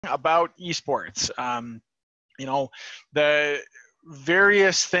about esports. The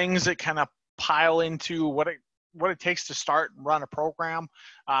various things that kind of pile into what it takes to start and run a program.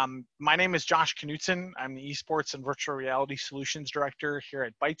 My name is Josh Knutson. I'm the Esports and Virtual Reality Solutions Director here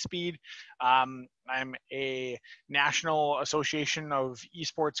at ByteSpeed. I'm a National Association of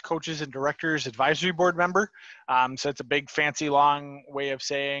Esports Coaches and Directors Advisory Board member. So it's a big, fancy, long way of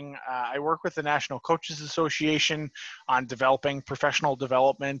saying I work with the National Coaches Association on developing professional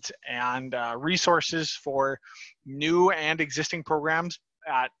development and resources for new and existing programs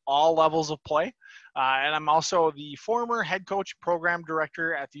at all levels of play. And I'm also the former head coach program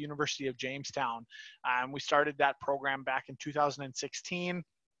director at the University of Jamestown. We started that program back in 2016.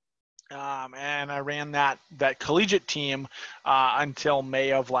 And I ran that collegiate team until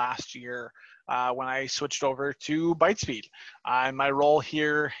May of last year when I switched over to ByteSpeed. My role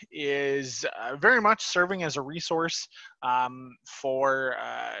here is very much serving as a resource for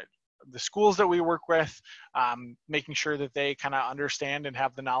the schools that we work with, making sure that they kind of understand and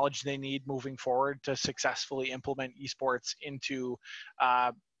have the knowledge they need moving forward to successfully implement esports into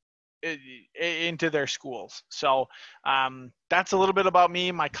their schools. So that's a little bit about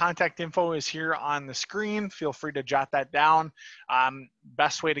me. My contact info is here on the screen. Feel free to jot that down.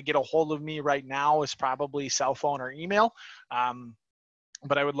 Best way to get a hold of me right now is probably cell phone or email.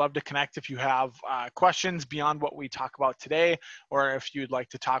 But I would love to connect if you have questions beyond what we talk about today, or if you'd like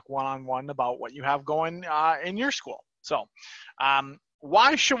to talk one-on-one about what you have going in your school. So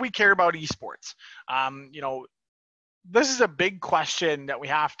why should we care about esports? This is a big question that we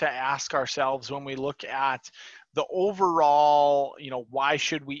have to ask ourselves when we look at the overall, why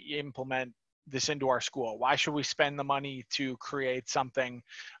should we implement this into our school? Why should we spend the money to create something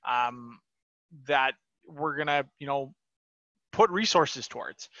that we're going to, put resources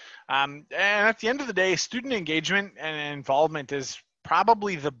towards? And at the end of the day, student engagement and involvement is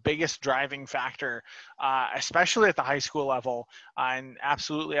probably the biggest driving factor, especially at the high school level and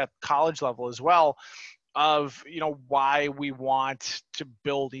absolutely at college level as well, of why we want to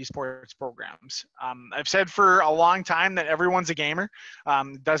build esports programs. I've said for a long time that everyone's a gamer.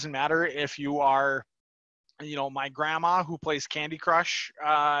 It doesn't matter if you are my grandma who plays Candy Crush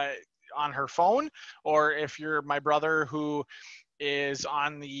on her phone, or if you're my brother who is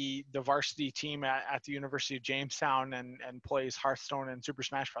on the varsity team at the University of Jamestown and plays Hearthstone and Super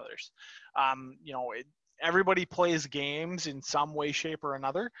Smash Brothers. Everybody plays games in some way, shape, or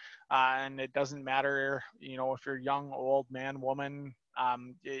another, and it doesn't matter, if you're young, old, man, woman.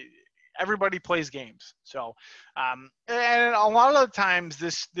 Everybody plays games. So, and a lot of the times,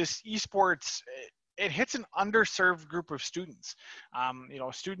 this esports, it hits an underserved group of students.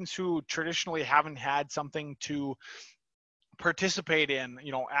 Students who traditionally haven't had something to participate in,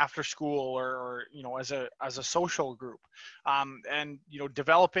 after school or as a social group, and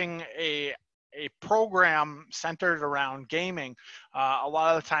developing a program centered around gaming, a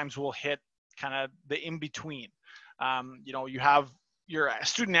lot of the times will hit kind of the in-between. You have your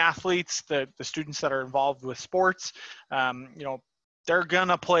student athletes, the students that are involved with sports, they're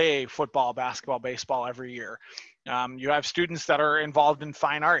gonna play football, basketball, baseball every year. You have students that are involved in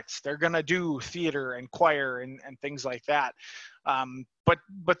fine arts. They're gonna do theater and choir and things like that.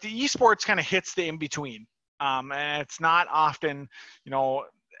 But the esports kind of hits the in-between. And it's not often,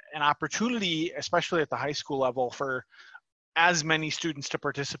 an opportunity, especially at the high school level, for as many students to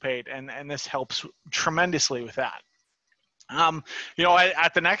participate, and this helps tremendously with that.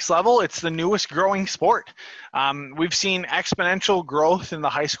 At the next level, it's the newest growing sport. We've seen exponential growth in the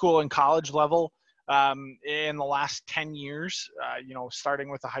high school and college level in the last 10 years, starting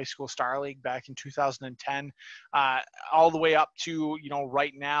with the High School Star League back in 2010, all the way up to,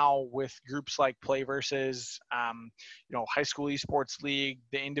 right now with groups like Play Versus, High School Esports League,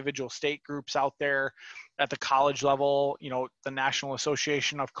 the individual state groups out there. At the college level, the National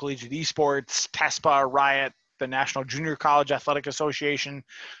Association of Collegiate Esports, TESPA, Riot, the National Junior College Athletic Association.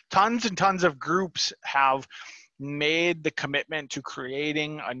 Tons and tons of groups have made the commitment to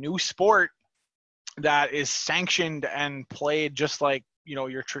creating a new sport that is sanctioned and played just like,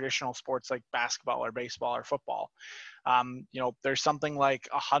 your traditional sports like basketball or baseball or football. There's something like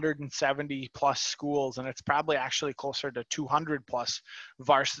 170 plus schools, and it's probably actually closer to 200 plus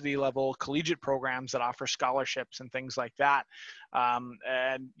varsity level collegiate programs that offer scholarships and things like that.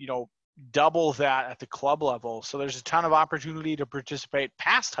 And double that at the club level. So there's a ton of opportunity to participate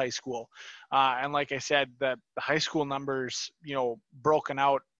past high school. And like I said, the high school numbers, broken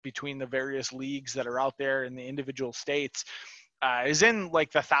out between the various leagues that are out there in the individual states, is in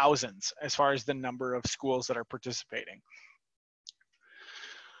like the thousands as far as the number of schools that are participating.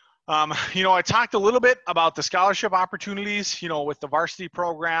 I talked a little bit about the scholarship opportunities, with the varsity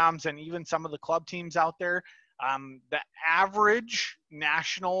programs and even some of the club teams out there. The average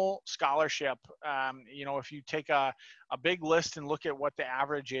national scholarship, if you take a big list and look at what the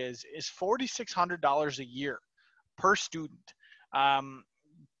average is $4,600 a year per student.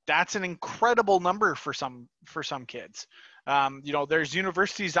 That's an incredible number for some kids. There's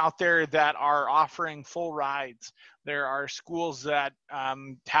universities out there that are offering full rides. There are schools that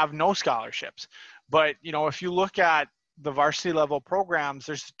have no scholarships. But, if you look at the varsity level programs,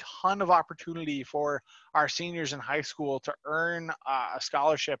 there's a ton of opportunity for our seniors in high school to earn a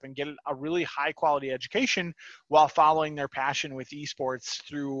scholarship and get a really high quality education while following their passion with esports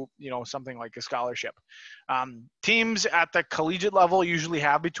through, something like a scholarship. Teams at the collegiate level usually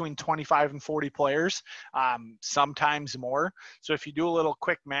have between 25 and 40 players, sometimes more. So if you do a little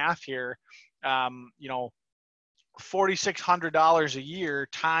quick math here, $4,600 a year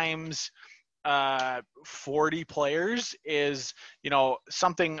times 40 players is,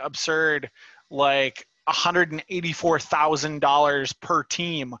 something absurd like $184,000 per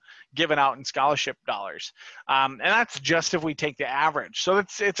team given out in scholarship dollars. And that's just if we take the average. So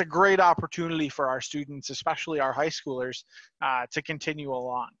it's a great opportunity for our students, especially our high schoolers, to continue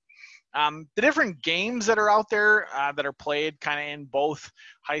along. The different games that are out there that are played kind of in both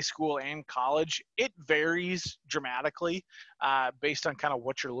high school and college, it varies dramatically based on kind of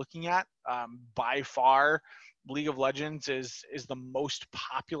what you're looking at. By far, League of Legends is the most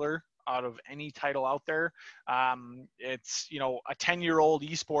popular out of any title out there. It's, a 10-year-old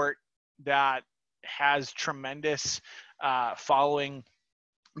esport that has tremendous following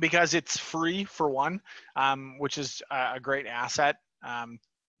because it's free for one, which is a great asset.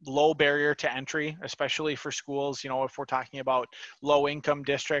 Low barrier to entry, especially for schools, if we're talking about low income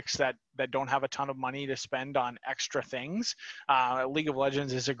districts that don't have a ton of money to spend on extra things. League of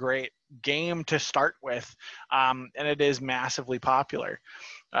Legends is a great game to start with, and it is massively popular.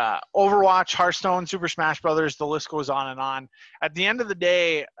 Overwatch, Hearthstone, Super Smash Brothers, the list goes on and on. At the end of the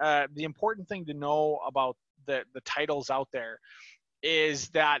day, the important thing to know about the titles out there is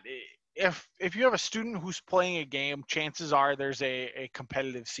that if you have a student who's playing a game, chances are there's a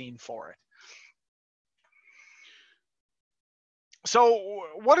competitive scene for it. So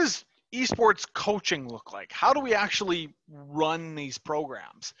what does esports coaching look like? How do we actually run these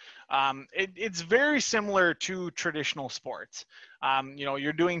programs? It's very similar to traditional sports.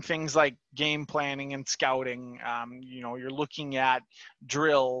 You're doing things like game planning and scouting. You're looking at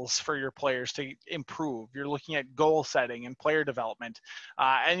drills for your players to improve. You're looking at goal setting and player development.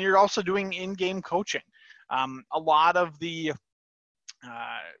 And you're also doing in-game coaching. A lot of the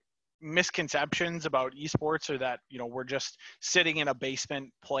misconceptions about esports are that we're just sitting in a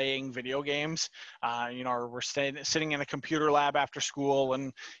basement playing video games, or we're sitting in a computer lab after school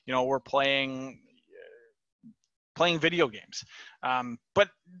and we're playing video games, but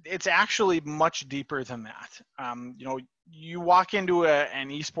it's actually much deeper than that. You walk into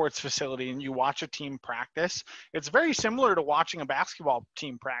an esports facility and you watch a team practice. It's very similar to watching a basketball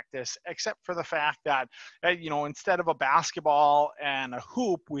team practice, except for the fact that, instead of a basketball and a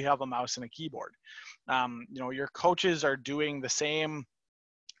hoop, we have a mouse and a keyboard. Your coaches are doing the same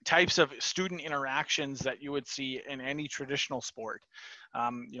types of student interactions that you would see in any traditional sport.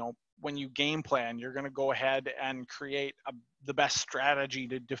 When you game plan, you're going to go ahead and create the best strategy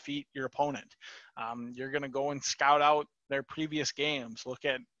to defeat your opponent. You're going to go and scout out their previous games, look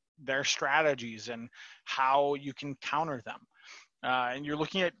at their strategies and how you can counter them. And you're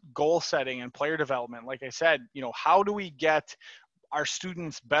looking at goal setting and player development. Like I said, how do we get our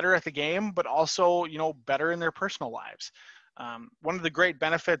students better at the game, but also, better in their personal lives? One of the great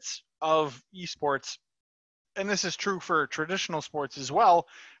benefits of esports, and this is true for traditional sports as well,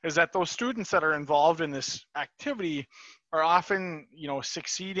 is that those students that are involved in this activity are often,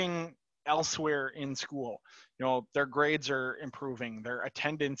 succeeding elsewhere in school. Their grades are improving, their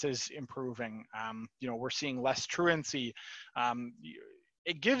attendance is improving. We're seeing less truancy.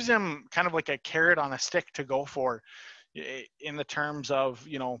 It gives them kind of like a carrot on a stick to go for, in the terms of,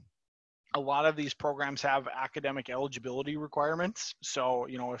 a lot of these programs have academic eligibility requirements. So,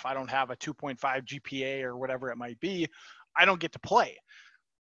 if I don't have a 2.5 GPA or whatever it might be, I don't get to play.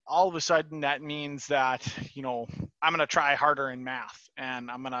 All of a sudden that means that, I'm going to try harder in math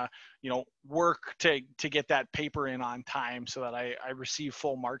and I'm going to, work to get that paper in on time so that I receive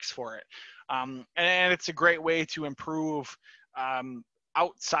full marks for it. And it's a great way to improve,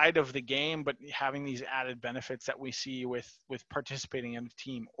 outside of the game, but having these added benefits that we see with participating in a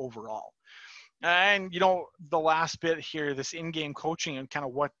team overall. And, the last bit here, this in-game coaching and kind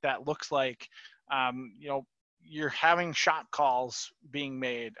of what that looks like, you're having shot calls being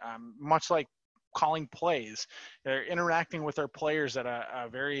made, much like calling plays. They're interacting with their players at a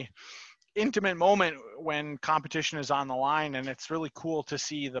very intimate moment when competition is on the line, and it's really cool to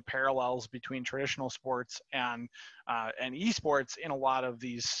see the parallels between traditional sports and esports in a lot of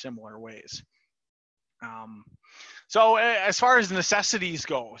these similar ways. So as far as necessities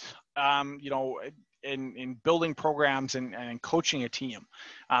goes, in building programs and coaching a team,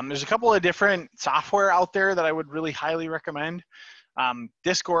 there's a couple of different software out there that I would really highly recommend.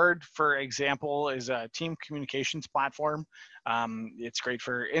 Discord, for example, is a team communications platform. It's great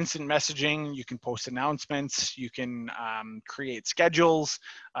for instant messaging. You can post announcements, you can create schedules,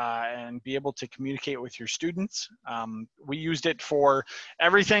 and be able to communicate with your students. We used it for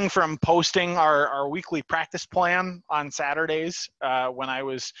everything from posting our weekly practice plan on Saturdays. When I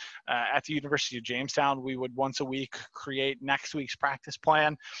was at the University of Jamestown, we would once a week create next week's practice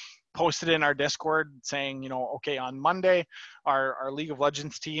plan, posted in our Discord saying, okay, on Monday, our League of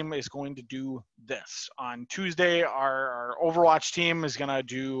Legends team is going to do this. On Tuesday, our Overwatch team is going to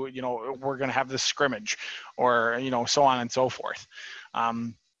do, we're going to have this scrimmage, or, so on and so forth.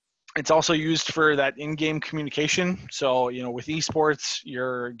 It's also used for that in-game communication. So, with esports,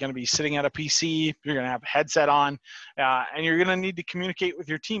 you're going to be sitting at a PC, you're going to have a headset on, and you're going to need to communicate with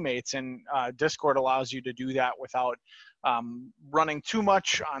your teammates. And Discord allows you to do that without running too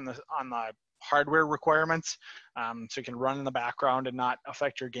much on the hardware requirements. So it can run in the background and not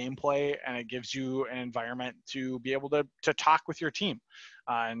affect your gameplay, and it gives you an environment to be able to talk with your team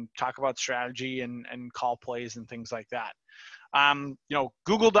and talk about strategy and call plays and things like that.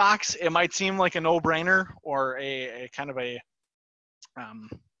 Google Docs, it might seem like a no-brainer or a kind of a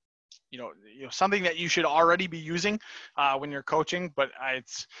something that you should already be using when you're coaching, but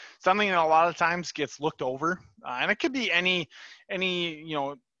it's something that a lot of times gets looked over, and it could be any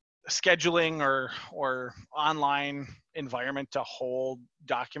scheduling or online environment to hold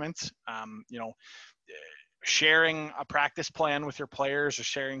documents. Sharing a practice plan with your players, or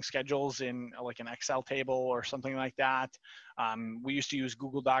sharing schedules in like an Excel table or something like that. We used to use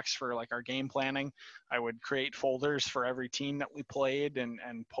Google Docs for like our game planning. I would create folders for every team that we played and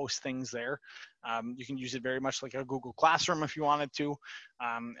post things there. You can use it very much like a Google Classroom if you wanted to.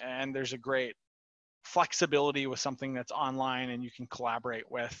 And there's a great flexibility with something that's online, and you can collaborate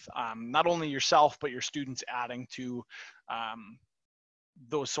with not only yourself, but your students adding to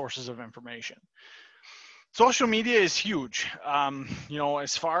those sources of information. Social media is huge.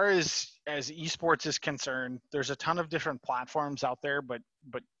 As far as esports is concerned, there's a ton of different platforms out there, but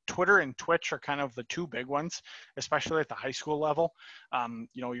Twitter and Twitch are kind of the two big ones, especially at the high school level.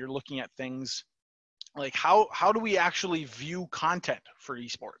 You're looking at things like how do we actually view content for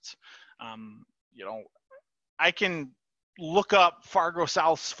esports? I can look up Fargo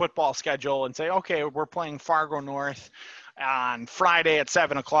South's football schedule and say, okay, we're playing Fargo North on Friday at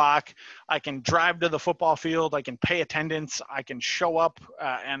 7 o'clock. I can drive to the football field. I can pay attendance. I can show up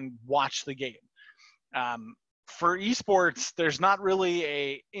and watch the game. For esports, there's not really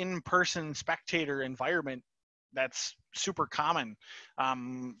a in-person spectator environment that's super common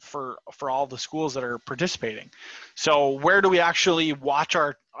for all the schools that are participating. So where do we actually watch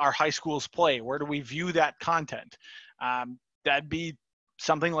our high schools play? Where do we view that content? That'd be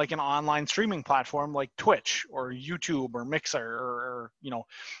something like an online streaming platform like Twitch or YouTube or Mixer, or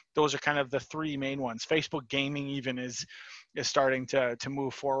those are kind of the three main ones. Facebook gaming even is starting to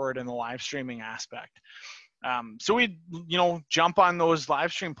move forward in the live streaming aspect. So we, jump on those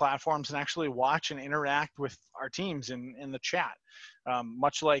live stream platforms and actually watch and interact with our teams in the chat.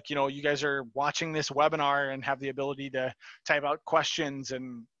 Much like, you guys are watching this webinar and have the ability to type out questions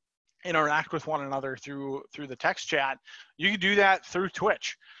and interact with one another through the text chat. You can do that through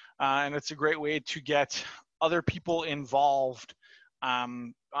Twitch. And it's a great way to get other people involved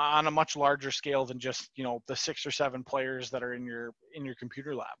on a much larger scale than just, the 6 or 7 players that are in your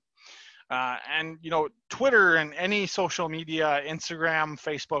computer lab. And Twitter and any social media, Instagram,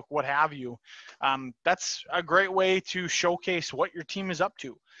 Facebook, what have you, that's a great way to showcase what your team is up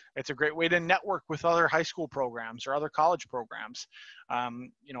to. It's a great way to network with other high school programs or other college programs.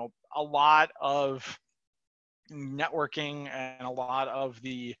 A lot of networking and a lot of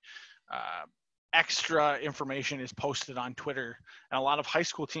the extra information is posted on Twitter, and a lot of high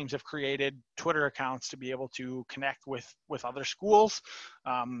school teams have created Twitter accounts to be able to connect with other schools.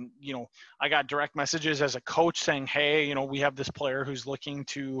 I got direct messages as a coach saying, hey, we have this player who's looking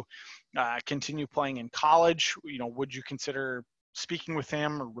to continue playing in college. Would you consider speaking with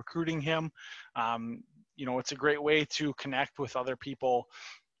him or recruiting him? It's a great way to connect with other people.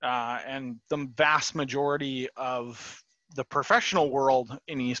 And the vast majority of the professional world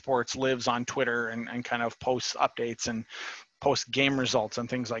in esports lives on Twitter and kind of posts updates and posts game results and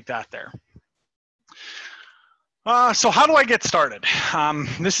things like that there. So how do I get started?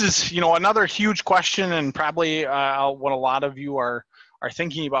 This is, another huge question, and probably what a lot of you are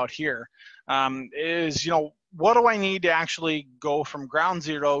thinking about here is, what do I need to actually go from ground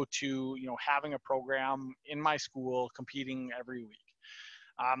zero to, having a program in my school competing every week?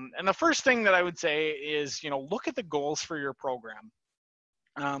 And the first thing that I would say is, look at the goals for your program.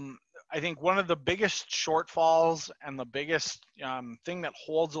 I think one of the biggest shortfalls and the biggest thing that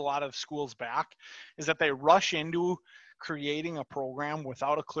holds a lot of schools back is that they rush into creating a program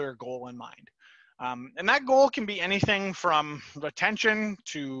without a clear goal in mind. And that goal can be anything from retention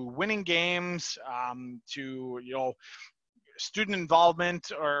to winning games to, student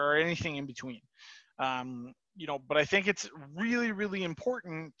involvement or anything in between. But I think it's really, really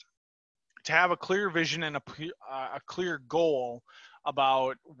important to have a clear vision and a clear goal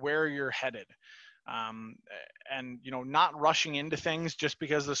about where you're headed, and not rushing into things just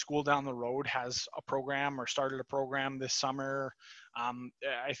because the school down the road has a program or started a program this summer.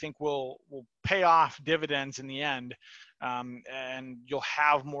 I think will pay off dividends in the end, and you'll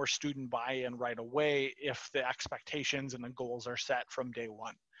have more student buy-in right away if the expectations and the goals are set from day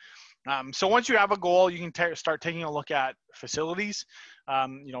one. So once you have a goal, you can start taking a look at facilities.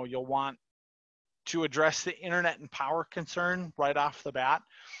 You'll want to address the internet and power concern right off the bat.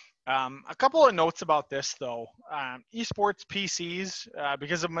 A couple of notes about this though. Esports PCs,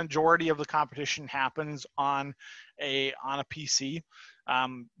 because a majority of the competition happens on a PC,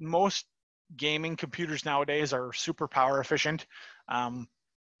 most gaming computers nowadays are super power efficient. And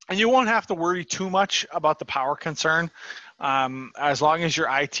you won't have to worry too much about the power concern. As long as your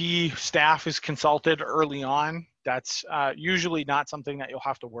IT staff is consulted early on, that's usually not something that you'll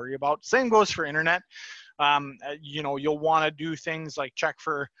have to worry about. Same goes for internet. You'll want to do things like check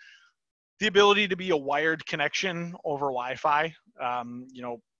for the ability to be a wired connection over Wi-Fi,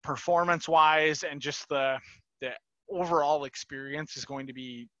 performance-wise, and just the overall experience is going to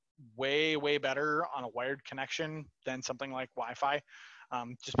be way, way better on a wired connection than something like Wi-Fi,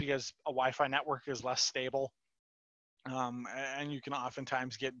 just because a Wi-Fi network is less stable. And you can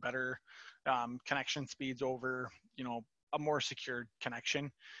oftentimes get better connection speeds over, a more secured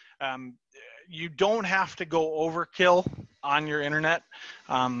connection. You don't have to go overkill on your internet.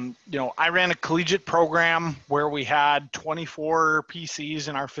 I ran a collegiate program where we had 24 PCs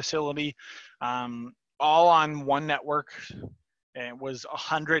in our facility, all on one network, and it was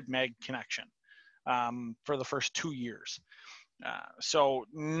 100 meg connection for the first 2 years. So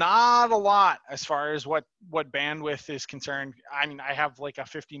not a lot as far as what bandwidth is concerned. I mean, I have like a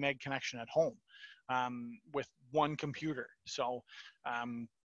 50 meg connection at home with one computer. So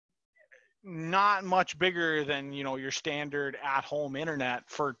not much bigger than, your standard at-home internet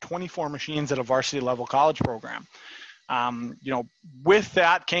for 24 machines at a varsity level college program. With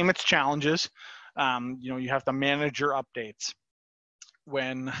that came its challenges. You have to manage your updates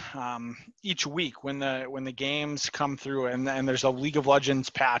when each week when the games come through and there's a League of Legends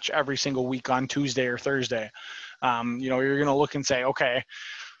patch every single week on Tuesday or Thursday. You're going to look and say, okay,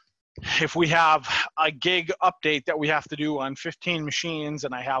 if we have a gig update that we have to do on 15 machines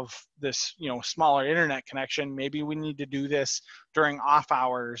and I have this, smaller internet connection, maybe we need to do this during off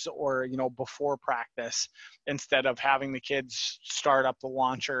hours or, before practice instead of having the kids start up the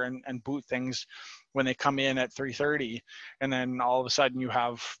launcher and boot things when they come in at 3:30, and then all of a sudden you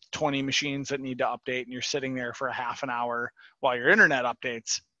have 20 machines that need to update and you're sitting there for a half an hour while your internet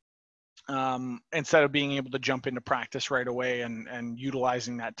updates. Instead of being able to jump into practice right away and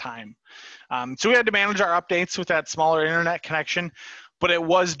utilizing that time. So we had to manage our updates with that smaller internet connection, but it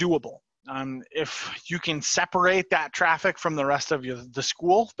was doable. If you can separate that traffic from the rest of the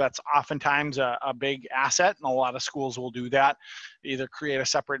school, that's oftentimes a big asset, and a lot of schools will do that, either create a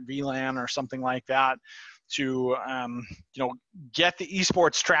separate VLAN or something like that to get the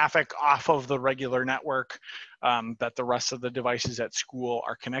esports traffic off of the regular network that the rest of the devices at school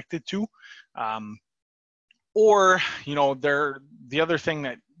are connected to. Or, the other thing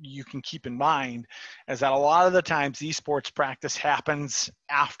that you can keep in mind is that a lot of the times esports practice happens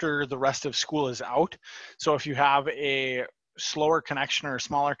after the rest of school is out. So if you have a slower connection or a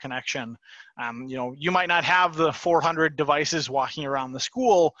smaller connection, you might not have the 400 devices walking around the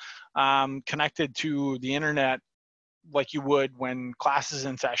school connected to the internet like you would when class is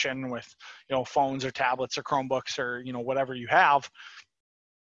in session with, phones or tablets or Chromebooks or, whatever you have.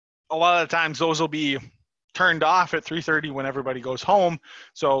 A lot of the times those will be turned off at 3:30 when everybody goes home.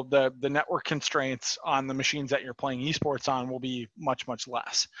 So the network constraints on the machines that you're playing esports on will be much, much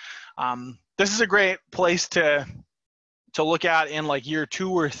less. This is a great place to to look at in like year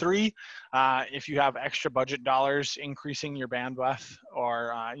 2 or 3, if you have extra budget dollars, increasing your bandwidth,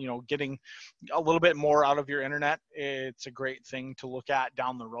 or you know, getting a little bit more out of your internet. It's a great thing to look at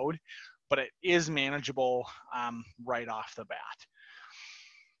down the road, but it is manageable right off the bat.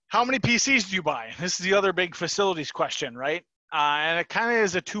 How many PCs do you buy? This is the other big facilities question, right? And it kind of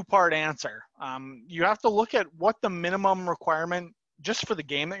is a two-part answer. You have to look at what the minimum requirement just for the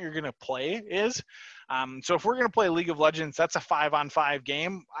game that you're going to play is. So if we're going to play League of Legends, that's a 5-on-5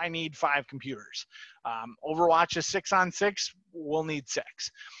 game. I need 5 computers. Overwatch is 6-on-6. We'll need 6.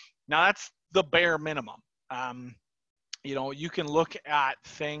 Now that's the bare minimum. You know, you can look at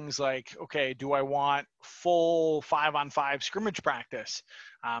things like, okay, do I want full 5-on-5 scrimmage practice?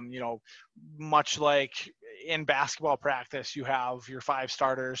 You know, much like in basketball practice, you have your 5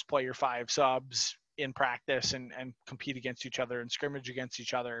 starters play your 5 subs in practice and compete against each other and scrimmage against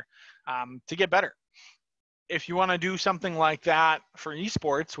each other to get better. If you want to do something like that for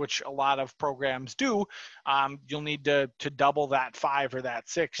esports, which a lot of programs do, you'll need to double that 5 or that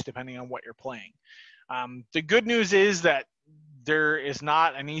 6, depending on what you're playing. The good news is that there is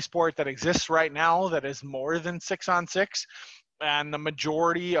not an esport that exists right now that is more than 6-on-6, and the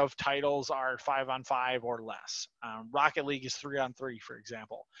majority of titles are 5-on-5 or less. Rocket League is 3-on-3, for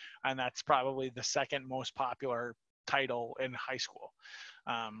example, and that's probably the second most popular title in high school.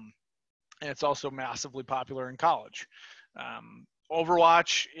 And it's also massively popular in college.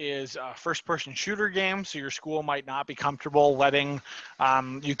 Overwatch is a first-person shooter game, so your school might not be comfortable letting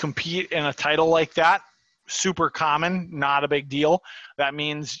you compete in a title like that. Super common, not a big deal. That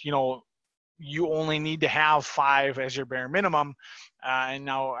means, you know, you only need to have 5 as your bare minimum, and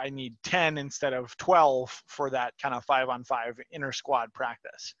now I need 10 instead of 12 for that kind of 5-on-5 inter-squad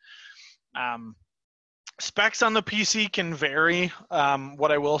practice. Specs on the PC can vary.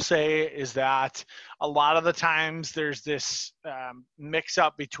 What I will say is that a lot of the times there's this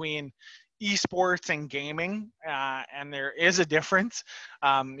mix-up between esports and gaming, and there is a difference.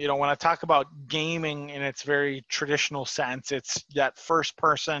 You know, when I talk about gaming in its very traditional sense, it's that first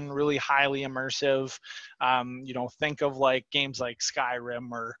person, really highly immersive. You know, think of like games like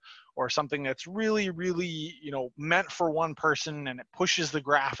Skyrim or something that's really, really, you know, meant for one person, and it pushes the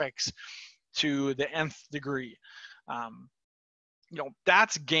graphics to the nth degree. You know,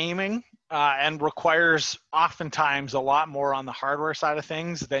 that's gaming and requires oftentimes a lot more on the hardware side of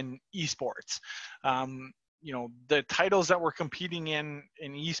things than esports. You know, the titles that we're competing in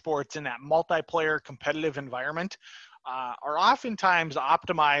esports in that multiplayer competitive environment are oftentimes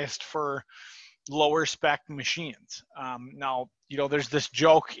optimized for lower spec machines. Now, you know, there's this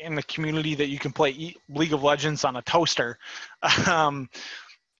joke in the community that you can play League of Legends on a toaster.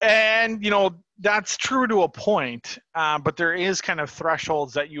 And, you know, that's true to a point, but there is kind of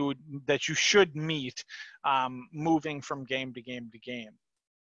thresholds that you should meet moving from game to game to game.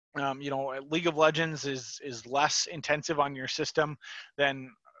 You know, League of Legends is less intensive on your system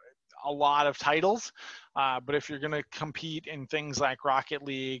than a lot of titles, but if you're going to compete in things like Rocket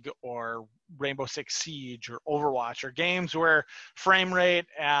League or Rainbow Six Siege or Overwatch, or games where frame rate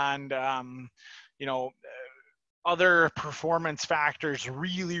and you know, other performance factors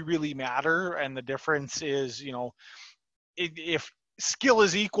really, really matter, and the difference is, you know, if skill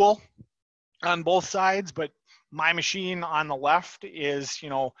is equal on both sides, but my machine on the left is, you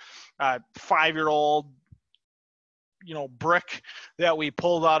know, a 5-year-old, you know, brick that we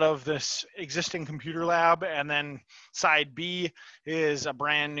pulled out of this existing computer lab, and then side B is a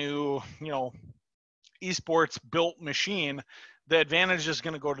brand new, you know, esports built machine, the advantage is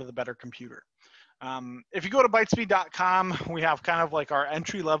going to go to the better computer. If you go to ByteSpeed.com, we have kind of like our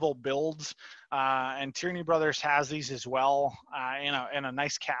entry-level builds, and Tierney Brothers has these as well in a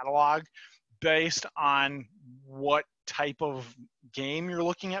nice catalog based on what type of game you're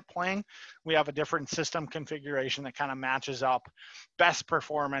looking at playing. We have a different system configuration that kind of matches up best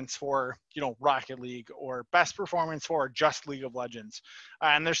performance for, you know, Rocket League, or best performance for just League of Legends.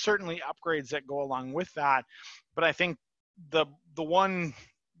 And there's certainly upgrades that go along with that, but I think the one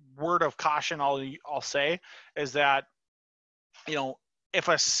word of caution I'll say is that, you know, if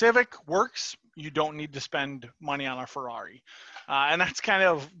a Civic works, you don't need to spend money on a Ferrari, and that's kind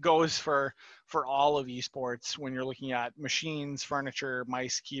of goes for all of esports. When you're looking at machines, furniture,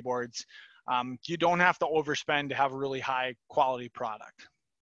 mice, keyboards, you don't have to overspend to have a really high quality product.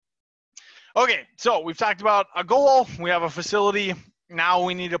 Okay, so we've talked about a goal, we have a facility, now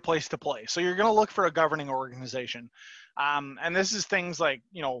we need a place to play. So you're going to look for a governing organization. And this is things like,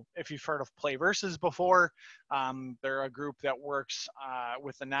 you know, if you've heard of Play Versus before, they're a group that works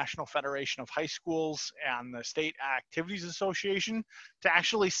with the National Federation of High Schools and the State Activities Association to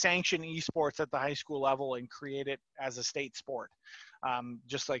actually sanction esports at the high school level and create it as a state sport,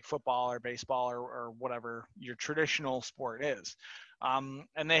 just like football or baseball or whatever your traditional sport is.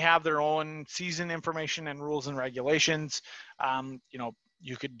 And they have their own season information and rules and regulations. You know,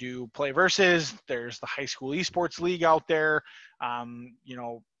 you could do Play Versus. There's the High School Esports League out there. You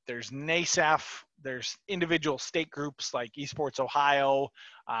know, there's NASEF. There's individual state groups like Esports Ohio,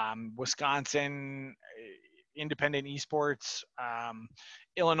 Wisconsin, Independent Esports,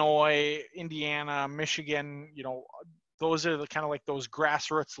 Illinois, Indiana, Michigan. You know, those are the kind of like those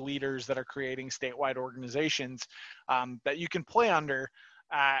grassroots leaders that are creating statewide organizations that you can play under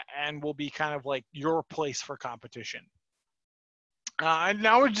and will be kind of like your place for competition. And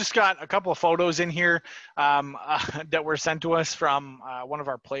now we've just got a couple of photos in here that were sent to us from one of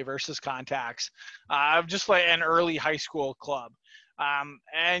our Play Versus contacts of just like an early high school club.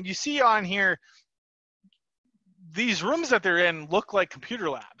 And you see on here, these rooms that they're in look like computer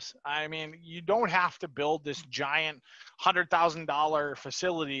labs. I mean, you don't have to build this giant $100,000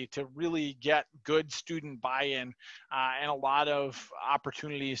 facility to really get good student buy-in and a lot of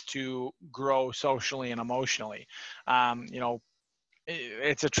opportunities to grow socially and emotionally. You know,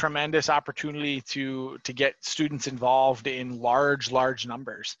 it's a tremendous opportunity to get students involved in large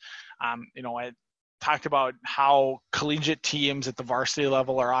numbers. You know, I talked about how collegiate teams at the varsity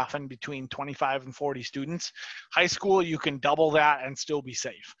level are often between 25 and 40 students. High school, you can double that and still be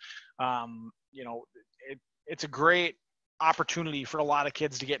safe. You know, it's a great opportunity for a lot of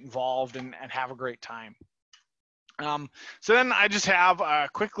kids to get involved and have a great time. So then I just have a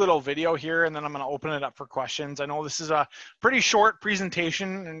quick little video here, and then I'm going to open it up for questions. I know this is a pretty short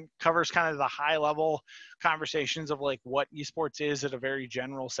presentation and covers kind of the high level conversations of like what esports is at a very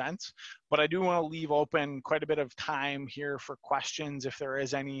general sense, but I do want to leave open quite a bit of time here for questions if there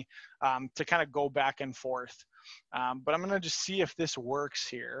is any, to kind of go back and forth. But I'm going to just see if this works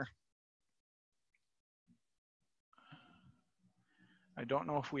here. I don't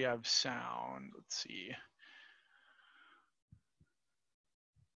know if we have sound. Let's see.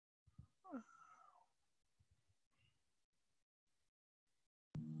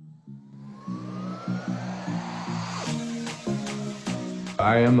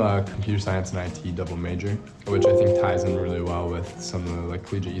 I am a computer science and IT double major, which I think ties in really well with some of the like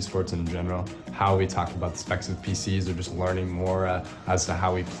collegiate esports in general. How we talk about the specs of PCs or just learning more as to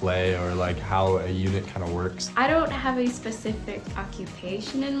how we play or like how a unit kind of works. I don't have a specific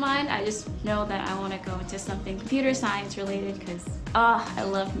occupation in mind. I just know that I want to go into something computer science related because I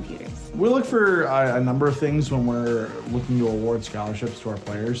love computers. We look for a number of things when we're looking to award scholarships to our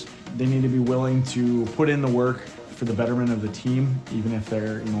players. They need to be willing to put in the work for the betterment of the team, even if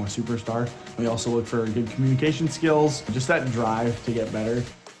they're, you know, a superstar. We also look for good communication skills, just that drive to get better.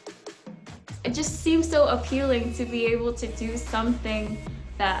 It just seems so appealing to be able to do something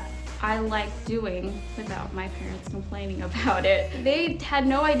that I like doing without my parents complaining about it. They had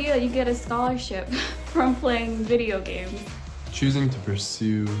no idea you get a scholarship from playing video games. Choosing to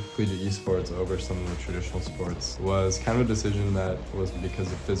pursue collegiate esports over some of the traditional sports was kind of a decision that was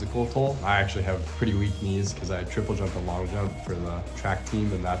because of physical toll. I actually have pretty weak knees because I triple jump and long jump for the track team,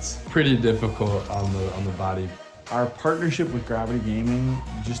 and that's pretty difficult on the body. Our partnership with Gravity Gaming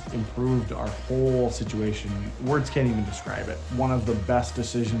just improved our whole situation. Words can't even describe it. One of the best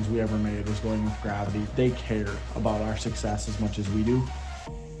decisions we ever made was going with Gravity. They care about our success as much as we do.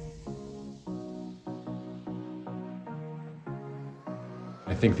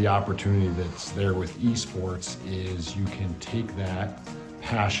 I think the opportunity that's there with esports is you can take that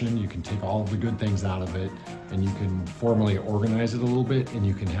passion, you can take all of the good things out of it, and you can formally organize it a little bit, and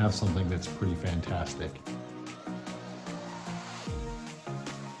you can have something that's pretty fantastic.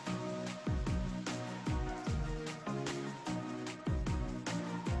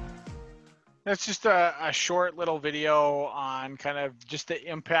 That's just a short little video on kind of just the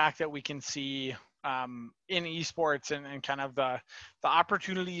impact that we can see in esports and kind of the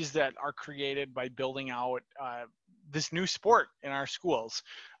opportunities that are created by building out this new sport in our schools.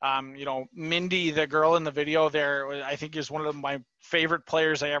 You know, Mindy, the girl in the video there, I think is one of my favorite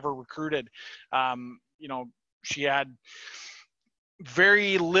players I ever recruited. You know, she had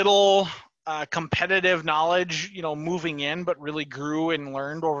very little competitive knowledge, moving in, but really grew and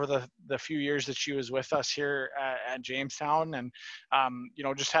learned over the few years that she was with us here at Jamestown, and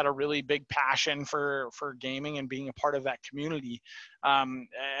just had a really big passion for gaming and being a part of that community, and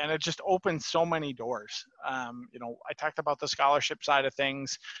it just opened so many doors. I talked about the scholarship side of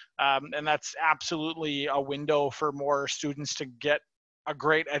things, and that's absolutely a window for more students to get a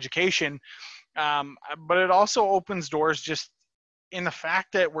great education, but it also opens doors just in the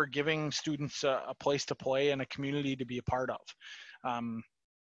fact that we're giving students a place to play and a community to be a part of.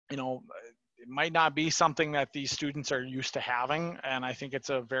 It might not be something that these students are used to having, and I think it's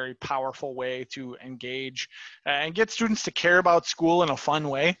a very powerful way to engage and get students to care about school in a fun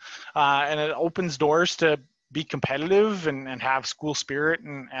way, and it opens doors to be competitive and have school spirit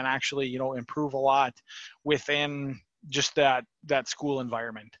and actually improve a lot within just that school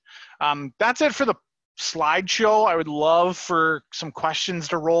environment. That's it for the slideshow. I would love for some questions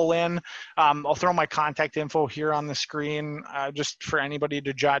to roll in. I'll throw my contact info here on the screen, just for anybody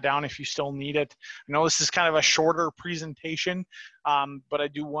to jot down if you still need it. I know this is kind of a shorter presentation, but I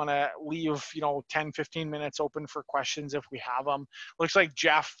do want to leave 10-15 minutes open for questions if we have them. Looks like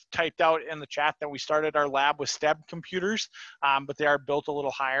Jeff typed out in the chat that we started our lab with STEM computers, but they are built a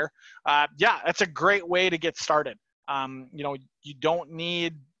little higher. Yeah, that's a great way to get started. You don't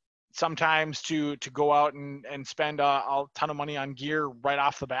need sometimes to go out and spend a ton of money on gear right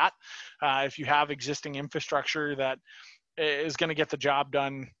off the bat. If you have existing infrastructure that is going to get the job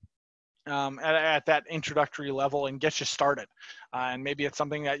done at that introductory level and get you started. And maybe it's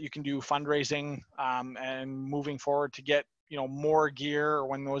something that you can do fundraising and moving forward to get more gear, or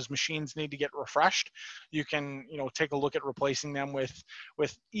when those machines need to get refreshed, you can take a look at replacing them with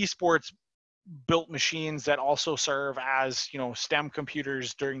esports built machines that also serve as STEM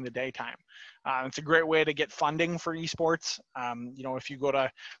computers during the daytime. It's a great way to get funding for esports. If you go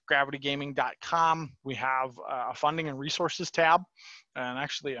to gravitygaming.com, we have a funding and resources tab, and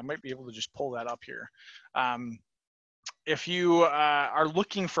actually I might be able to just pull that up here. If you are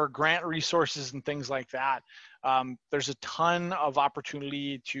looking for grant resources and things like that, there's a ton of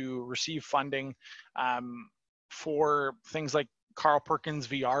opportunity to receive funding for things like Carl Perkins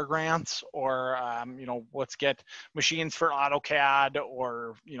VR grants, or let's get machines for AutoCAD,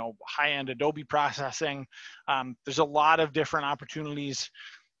 or high-end Adobe processing. There's a lot of different opportunities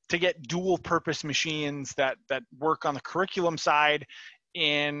to get dual purpose machines that work on the curriculum side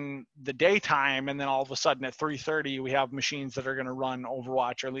in the daytime, and then all of a sudden at 3:30 we have machines that are going to run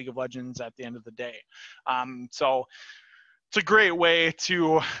Overwatch or League of Legends at the end of the day. So it's a great way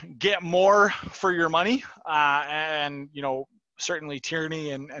to get more for your money, and certainly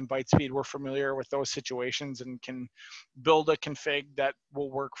Tierney and ByteSpeed, we're familiar with those situations and can build a config that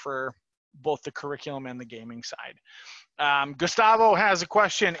will work for both the curriculum and the gaming side. Gustavo has a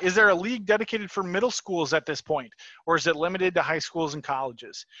question. Is there a league dedicated for middle schools at this point, or is it limited to high schools and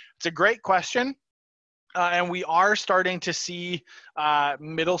colleges? It's a great question. And we are starting to see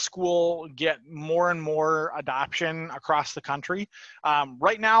middle school get more and more adoption across the country.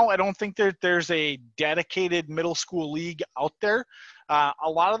 Right now, I don't think that there's a dedicated middle school league out there. A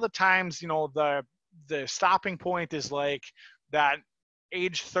lot of the times, the stopping point is like that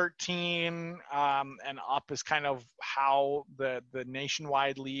age 13 and up is kind of how the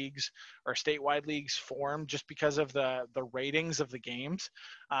nationwide leagues or statewide leagues form, just because of the ratings of the games.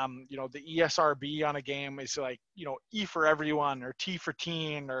 The ESRB on a game is like, E for everyone, or T for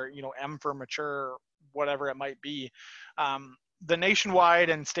teen, or, M for mature, whatever it might be. The nationwide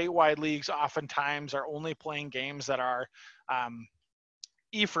and statewide leagues oftentimes are only playing games that are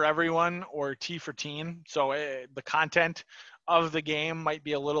E for everyone or T for teen. So the content of the game might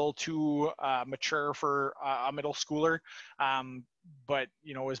be a little too mature for a middle schooler, but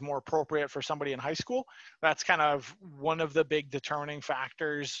is more appropriate for somebody in high school. That's kind of one of the big determining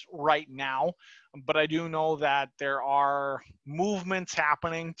factors right now. But I do know that there are movements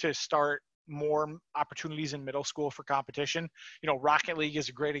happening to start more opportunities in middle school for competition. Rocket League is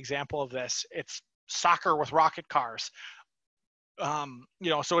a great example of this. It's soccer with rocket cars.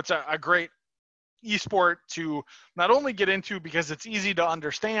 So it's a great esport to not only get into because it's easy to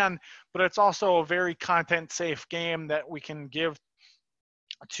understand, but it's also a very content safe game that we can give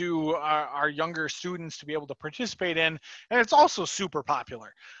to our younger students to be able to participate in. And it's also super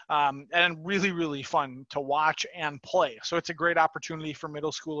popular and really, really fun to watch and play. So it's a great opportunity for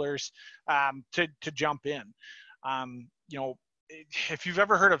middle schoolers to jump in. If you've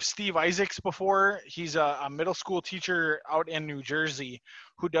ever heard of Steve Isaacs before, he's a middle school teacher out in New Jersey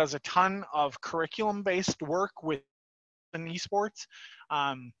who does a ton of curriculum-based work with esports.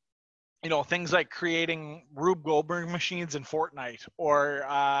 things like creating Rube Goldberg machines in Fortnite, or,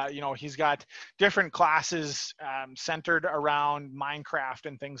 he's got different classes centered around Minecraft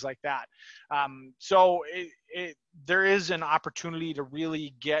and things like that. So there is an opportunity to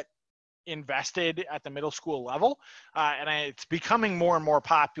really get invested at the middle school level, and it's becoming more and more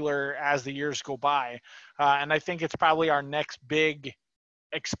popular as the years go by. And I think it's probably our next big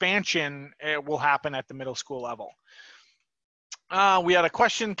expansion. It will happen at the middle school level. We had a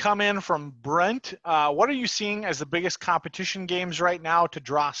question come in from Brent. What are you seeing as the biggest competition games right now to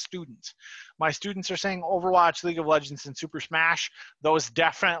draw students? My students are saying Overwatch, League of Legends, and Super Smash. Those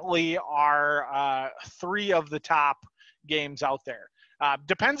definitely are 3 of the top games out there.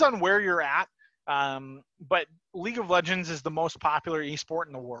 Depends on where you're at, but League of Legends is the most popular esport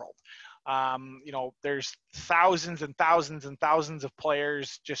in the world. There's thousands and thousands and thousands of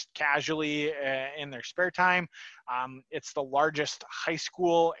players just casually in their spare time. It's the largest high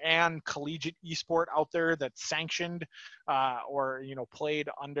school and collegiate esport out there that's sanctioned or played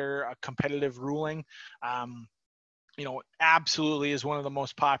under a competitive ruling. Absolutely is one of the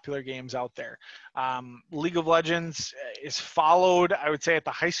most popular games out there. League of Legends is followed, I would say, at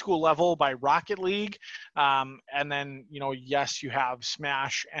the high school level by Rocket League. And then, yes, you have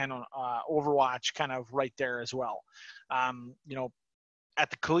Smash and Overwatch kind of right there as well. At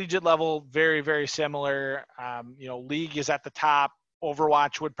the collegiate level, very, very similar. League is at the top.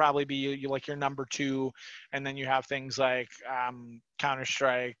 Overwatch would probably be like your number 2. And then you have things like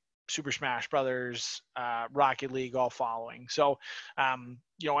Counter-Strike, Super Smash Brothers, Rocket League, all following. So,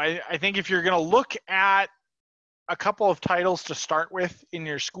 I think if you're going to look at a couple of titles to start with in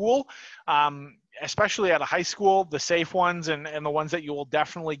your school, especially at a high school, the safe ones and the ones that you will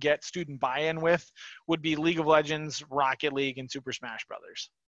definitely get student buy-in with would be League of Legends, Rocket League, and Super Smash Brothers.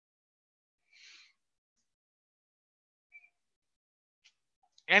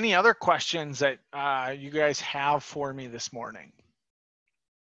 Any other questions that you guys have for me this morning?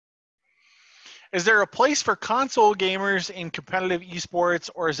 Is there a place for console gamers in competitive esports,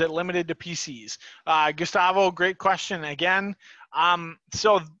 or is it limited to PCs? Gustavo, great question again.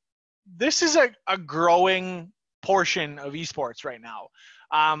 So this is a growing portion of esports right now.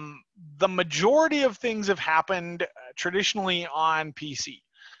 The majority of things have happened traditionally on PC.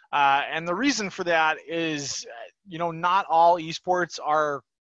 And the reason for that is, not all esports are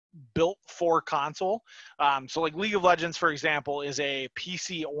built for console. So like League of Legends, for example, is a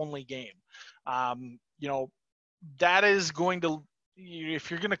PC only game. That is going to, if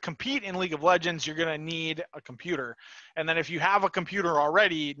you're going to compete in League of Legends, you're going to need a computer. And then if you have a computer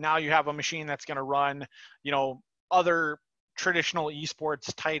already, now you have a machine that's going to run, other traditional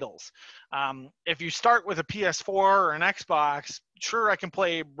esports titles. If you start with a PS4 or an Xbox, sure, I can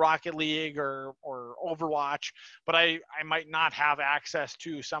play Rocket League or Overwatch, but I might not have access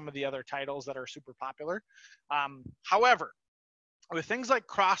to some of the other titles that are super popular. However, with things like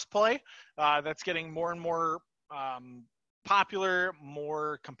crossplay, that's getting more and more popular,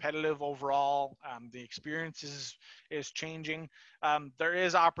 more competitive overall. The experience is changing. There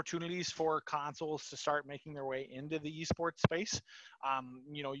is opportunities for consoles to start making their way into the esports space.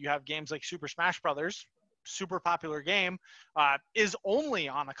 You have games like Super Smash Brothers, super popular game, is only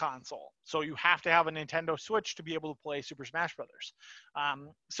on a console. So you have to have a Nintendo Switch to be able to play Super Smash Brothers.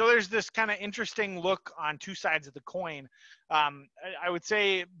 So there's this kind of interesting look on 2 sides of the coin. I would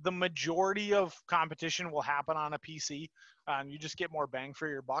say the majority of competition will happen on a PC. You just get more bang for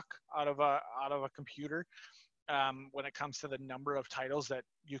your buck out of a computer when it comes to the number of titles that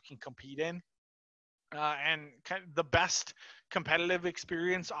you can compete in. And kind of the best competitive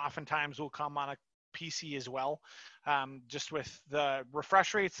experience oftentimes will come on a PC as well, just with the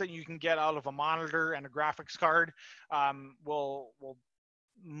refresh rates that you can get out of a monitor and a graphics card will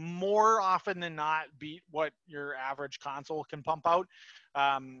more often than not beat what your average console can pump out.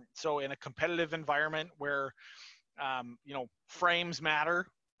 So in a competitive environment where frames matter,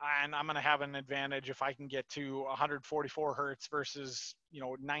 and I'm going to have an advantage if I can get to 144 hertz versus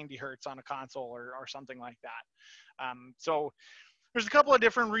 90 hertz on a console or something like that. So there's a couple of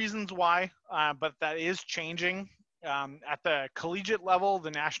different reasons why, but that is changing. At the collegiate level,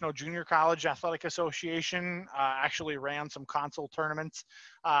 the National Junior College Athletic Association actually ran some console tournaments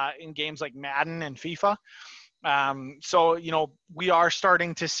in games like Madden and FIFA. So, we are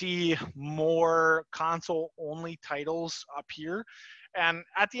starting to see more console-only titles appear. And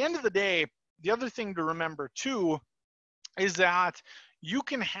at the end of the day, the other thing to remember, too, is that you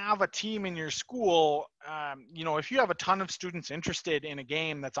can have a team in your school, if you have a ton of students interested in a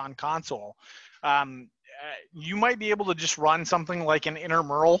game that's on console, you might be able to just run something like an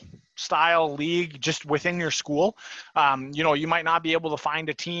intramural style league just within your school. You might not be able to find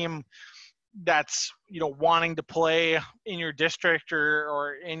a team that's, wanting to play in your district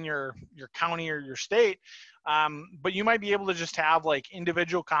or in your county or your state. But you might be able to just have like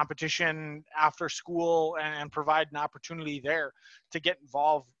individual competition after school and provide an opportunity there to get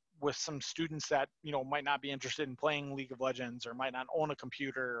involved with some students that, might not be interested in playing League of Legends or might not own a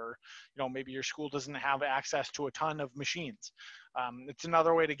computer, or, maybe your school doesn't have access to a ton of machines. It's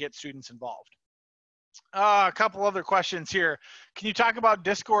another way to get students involved. A couple other questions here. Can you talk about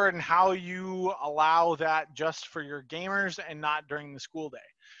Discord and how you allow that just for your gamers and not during the school day?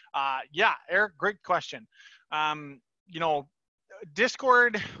 Yeah, Eric, great question.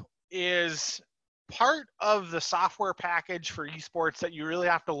 Discord is part of the software package for esports that you really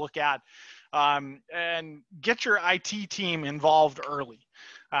have to look at, and get your IT team involved early.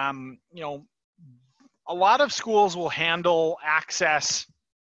 A lot of schools will handle access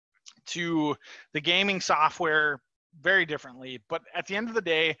to the gaming software very differently, but at the end of the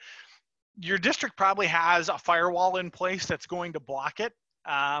day, your district probably has a firewall in place that's going to block it.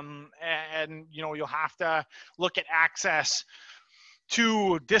 And you'll have to look at access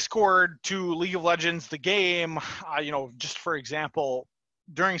to Discord, to League of Legends, the game, just for example,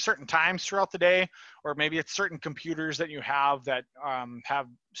 during certain times throughout the day, or maybe it's certain computers that you have that have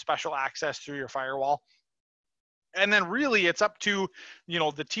special access through your firewall. And then really it's up to,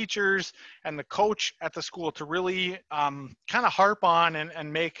 the teachers and the coach at the school to really kind of harp on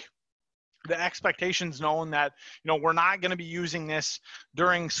and make the expectations known that, we're not going to be using this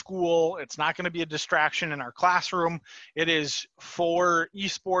during school. It's not going to be a distraction in our classroom. It is for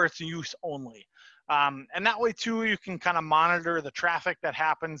esports use only. And that way too, you can kind of monitor the traffic that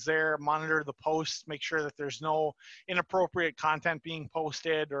happens there, monitor the posts, make sure that there's no inappropriate content being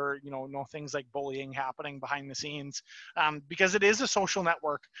posted, or, no things like bullying happening behind the scenes, because it is a social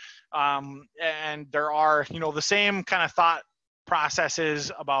network. And there are, the same kind of thought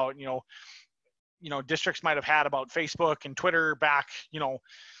processes about, districts might have had about Facebook and Twitter back,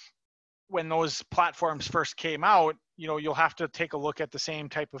 when those platforms first came out. You'll have to take a look at the same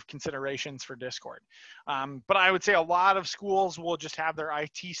type of considerations for Discord. But I would say a lot of schools will just have their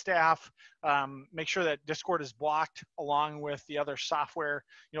IT staff make sure that Discord is blocked along with the other software,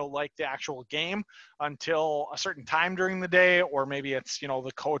 like the actual game, until a certain time during the day, or maybe it's,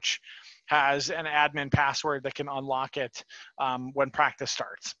 the coach has an admin password that can unlock it when practice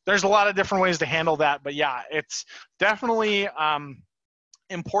starts. There's a lot of different ways to handle that, but yeah, it's definitely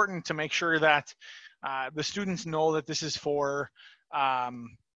important to make sure that the students know that this is for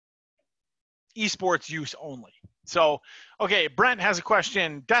esports use only. So, okay, Brent has a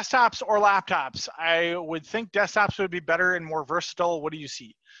question. Desktops or laptops? I would think desktops would be better and more versatile. What do you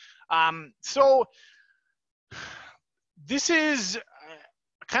see? So this is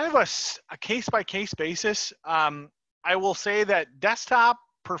kind of a case-by-case basis. I will say that desktop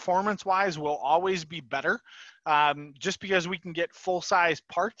performance-wise will always be better, just because we can get full-size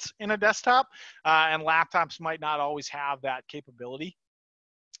parts in a desktop, and laptops might not always have that capability.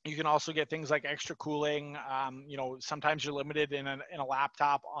 You can also get things like extra cooling. Sometimes you're limited in a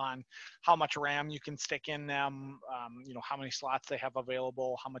laptop on how much RAM you can stick in them, how many slots they have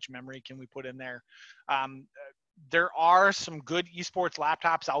available, how much memory can we put in there. There are some good esports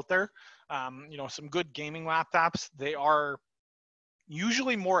laptops out there, some good gaming laptops. They are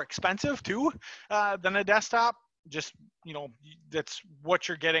usually more expensive too than a desktop. Just, that's what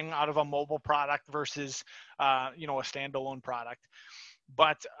you're getting out of a mobile product versus, a standalone product.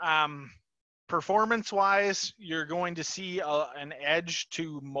 But performance-wise, you're going to see an edge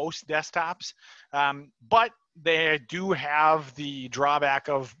to most desktops, but they do have the drawback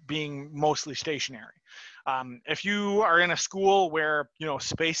of being mostly stationary. If you are in a school where,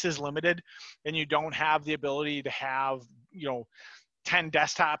 space is limited and you don't have the ability to have, 10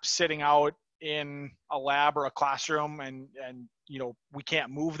 desktops sitting out in a lab or a classroom, and we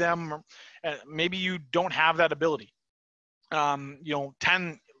can't move them, maybe you don't have that ability. 10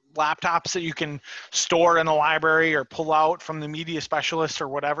 laptops that you can store in the library or pull out from the media specialist or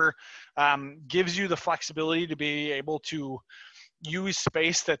whatever, gives you the flexibility to be able to use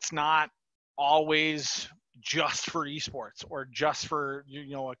space that's not always just for esports or just for,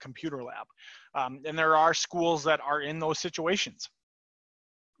 a computer lab. And there are schools that are in those situations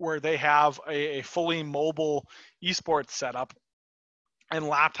where they have a fully mobile esports setup, and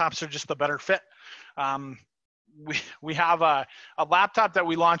laptops are just the better fit. We have a laptop that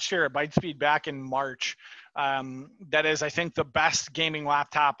we launched here at ByteSpeed back in March. That is, I think, the best gaming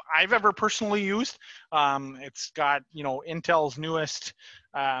laptop I've ever personally used. It's got, Intel's newest,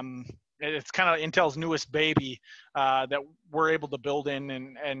 it's kind of Intel's newest baby that we're able to build in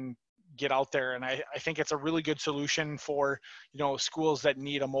and get out there. And I think it's a really good solution for, schools that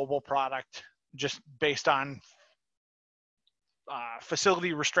need a mobile product just based on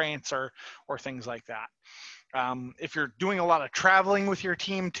facility restraints or things like that. If you're doing a lot of traveling with your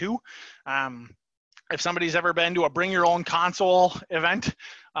team too, if somebody's ever been to a bring your own console event,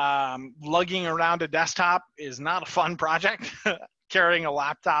 lugging around a desktop is not a fun project. Carrying a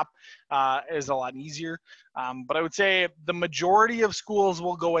laptop is a lot easier. But I would say the majority of schools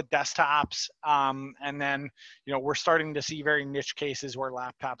will go with desktops. And then, we're starting to see very niche cases where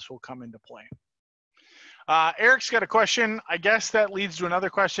laptops will come into play. Eric's got a question. I guess that leads to another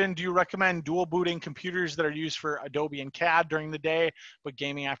question. Do you recommend dual booting computers that are used for Adobe and CAD during the day, but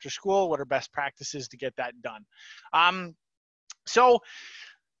gaming after school? What are best practices to get that done? So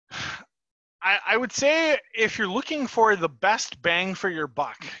I would say if you're looking for the best bang for your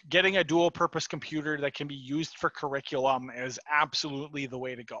buck, getting a dual purpose computer that can be used for curriculum is absolutely the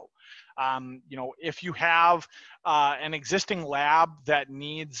way to go. If you have an existing lab that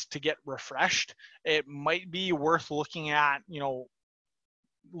needs to get refreshed, it might be worth looking at,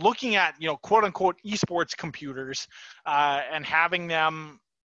 quote unquote esports computers and having them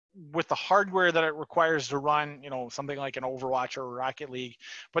with the hardware that it requires to run, something like an Overwatch or Rocket League,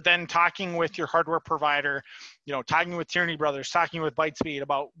 but then talking with your hardware provider, talking with Tierney Brothers, talking with ByteSpeed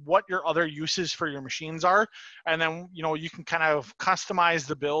about what your other uses for your machines are. And then, you can kind of customize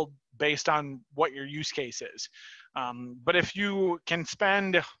the build based on what your use case is. But if you can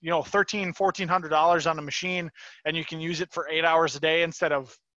spend, $1,400 on a machine and you can use it for 8 hours a day instead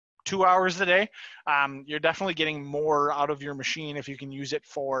of 2 hours a day, you're definitely getting more out of your machine if you can use it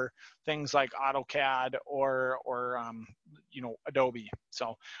for things like AutoCAD or Adobe.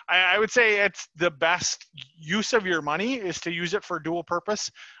 So I would say it's the best use of your money is to use it for dual purpose.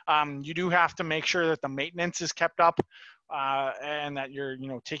 You do have to make sure that the maintenance is kept up and that you're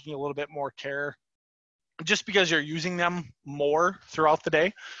taking a little bit more care. Just because you're using them more throughout the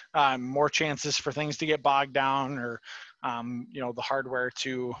day, more chances for things to get bogged down or, the hardware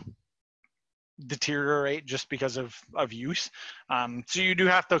to deteriorate just because of use. So you do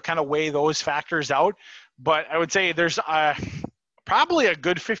have to kind of weigh those factors out. But I would say there's probably a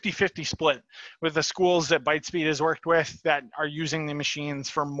good 50-50 split with the schools that ByteSpeed has worked with that are using the machines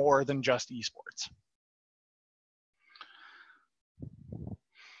for more than just esports.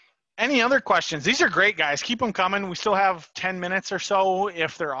 Any other questions? These are great, guys. Keep them coming. We still have 10 minutes or so.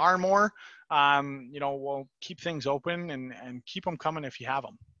 If there are more, we'll keep things open and keep them coming if you have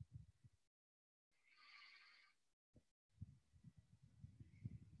them.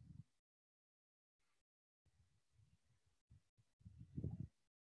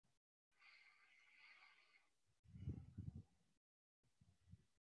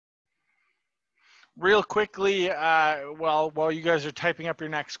 Real quickly, while you guys are typing up your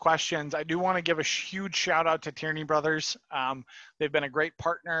next questions, I do want to give a huge shout out to Tierney Brothers. They've been a great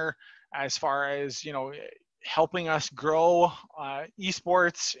partner as far as, helping us grow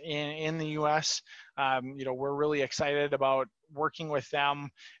esports in the US. We're really excited about working with them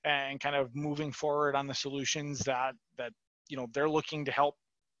and kind of moving forward on the solutions that they're looking to help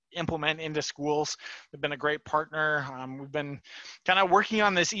implement into schools. They've been a great partner. We've been kind of working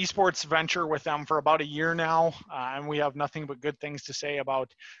on this esports venture with them for about a year now, and we have nothing but good things to say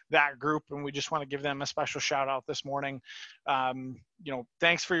about that group, and we just want to give them a special shout out this morning.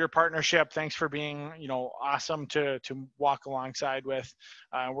 Thanks for your partnership. Thanks for being, awesome to walk alongside with.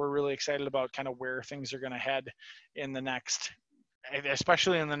 We're really excited about kind of where things are going to head in the next,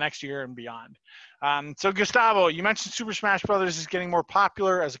 especially in the next year and beyond. So Gustavo, you mentioned Super Smash Brothers is getting more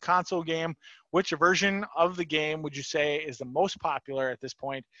popular as a console game. Which version of the game would you say is the most popular at this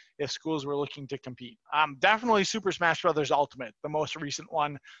point if schools were looking to compete? Definitely Super Smash Brothers Ultimate, the most recent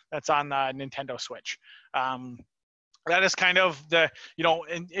one that's on the Nintendo Switch. That is kind of the,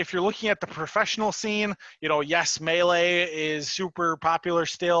 and if you're looking at the professional scene, yes, Melee is super popular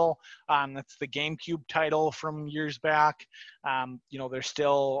still. That's the GameCube title from years back. There's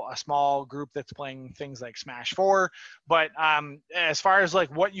still a small group that's playing things like Smash 4. But as far as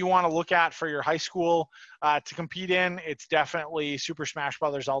like what you want to look at for your high school to compete in, it's definitely Super Smash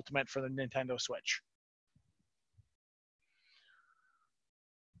Brothers Ultimate for the Nintendo Switch.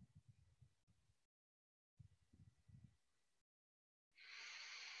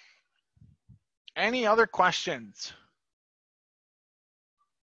 Any other questions?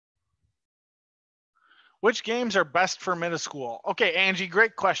 Which games are best for middle school? Okay, Angie,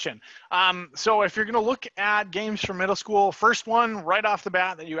 great question. So if you're going to look at games for middle school, first one right off the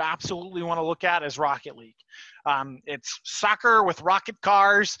bat that you absolutely want to look at is Rocket League. It's soccer with rocket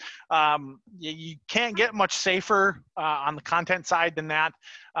cars. You can't get much safer on the content side than that,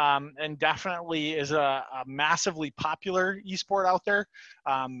 and definitely is a massively popular esport out there.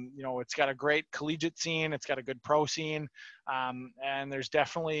 You know, it's got a great collegiate scene. It's got a good pro scene, and there's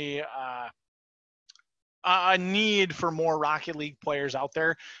definitely a need for more Rocket League players out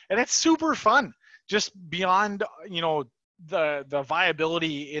there, and it's super fun. Just beyond, you know, the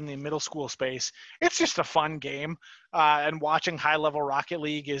viability in the middle school space, it's just a fun game, and watching high level Rocket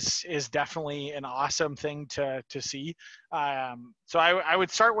League is definitely an awesome thing to see. So I would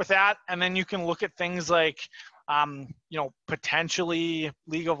start with that, and then you can look at things like, you know, potentially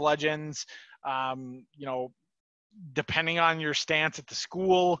League of Legends, you know, depending on your stance at the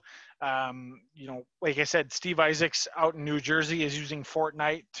school. You know, like I said, Steve Isaacs out in New Jersey is using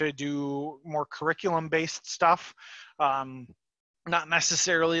Fortnite to do more curriculum-based stuff. Not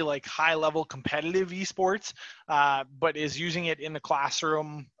necessarily like high-level competitive esports, but is using it in the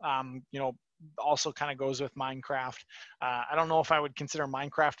classroom. You know, also kind of goes with Minecraft. I don't know if I would consider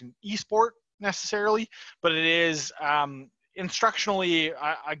Minecraft an esport necessarily, but it is instructionally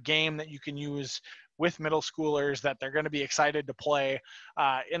a game that you can use with middle schoolers that they're going to be excited to play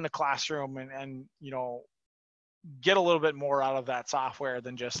in the classroom, and you know, get a little bit more out of that software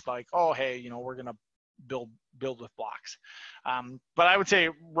than just like, oh, hey, you know, we're going to build with blocks. But I would say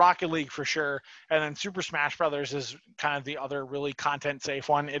Rocket League for sure, and then Super Smash Brothers is kind of the other really content safe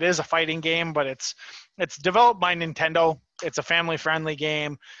one. It is a fighting game, but it's developed by Nintendo. It's a family friendly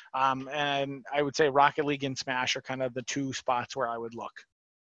game, and I would say Rocket League and Smash are kind of the two spots where I would look.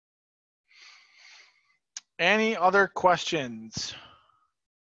 Any other questions?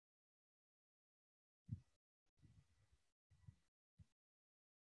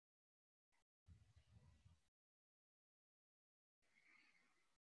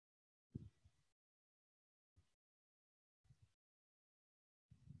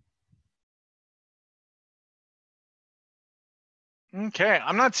 Okay,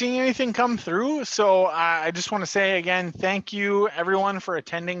 I'm not seeing anything come through, so I just want to say again, thank you everyone for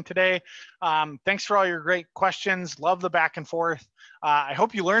attending today. Thanks for all your great questions. Love the back and forth. I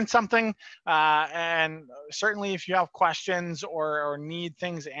hope you learned something, and certainly if you have questions or need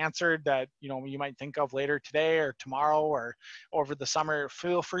things answered that you know you might think of later today or tomorrow or over the summer,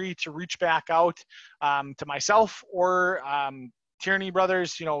 feel free to reach back out to myself or Tierney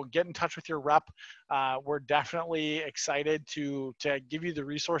Brothers. You know, get in touch with your rep. We're definitely excited to give you the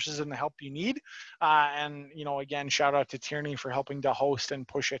resources and the help you need. And, you know, again, shout out to Tierney for helping to host and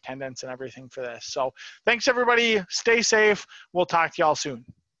push attendance and everything for this. So thanks, everybody. Stay safe. We'll talk to y'all soon.